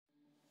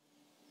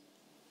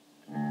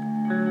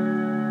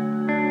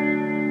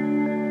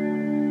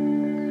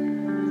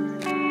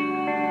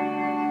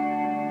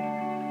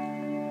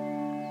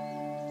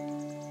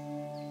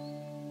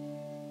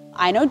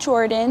I know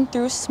Jordan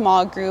through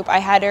small group. I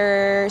had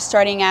her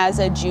starting as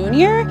a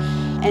junior,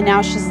 and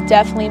now she's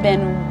definitely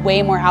been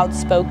way more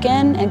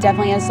outspoken and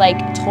definitely has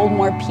like told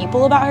more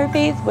people about her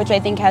faith, which I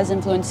think has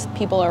influenced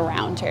people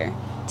around her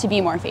to be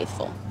more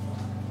faithful.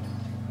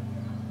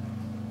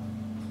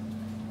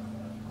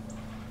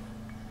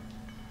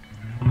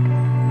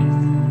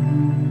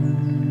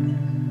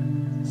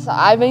 So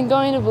I've been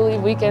going to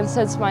Believe Weekend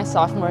since my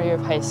sophomore year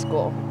of high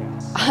school.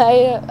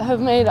 I have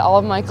made all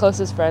of my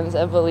closest friends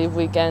at Believe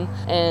Weekend,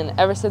 and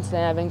ever since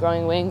then I've been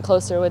growing way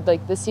closer with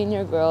like the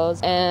senior girls,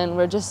 and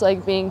we're just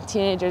like being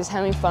teenagers,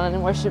 having fun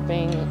and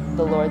worshiping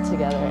the Lord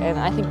together, and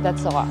I think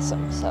that's so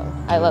awesome, so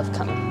I love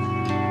coming.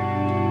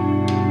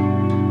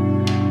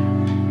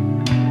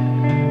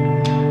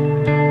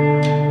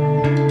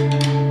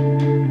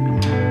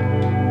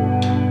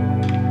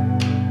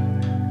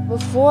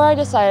 Before I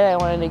decided I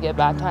wanted to get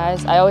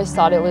baptized, I always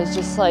thought it was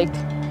just like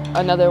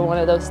another one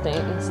of those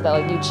things that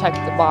like you check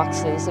the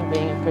boxes of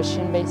being a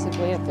Christian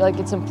basically. I feel like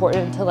it's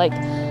important to like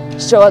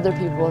show other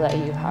people that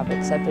you have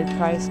accepted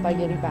Christ by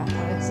getting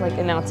baptized, like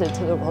announce it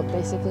to the world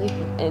basically.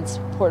 It's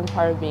an important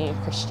part of being a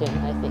Christian,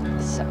 I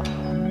think, so.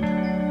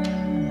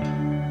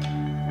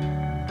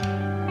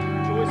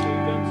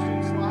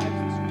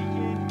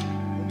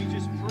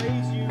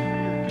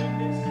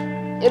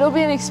 It'll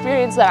be an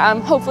experience that I'm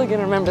hopefully going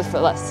to remember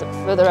for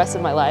the rest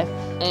of my life.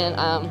 And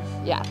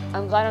yeah,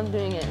 I'm glad I'm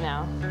doing it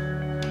now.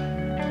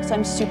 So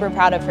I'm super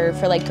proud of her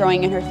for like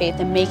growing in her faith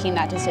and making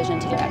that decision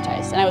to get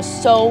baptized. And I was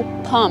so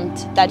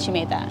pumped that she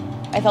made that.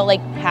 I felt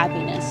like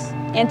happiness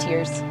and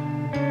tears. It's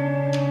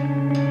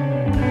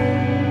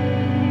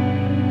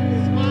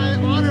my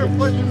honor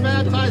to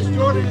baptize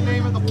Jordan in the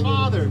name of the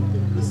Father,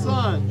 the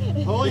Son,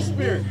 the Holy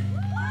Spirit.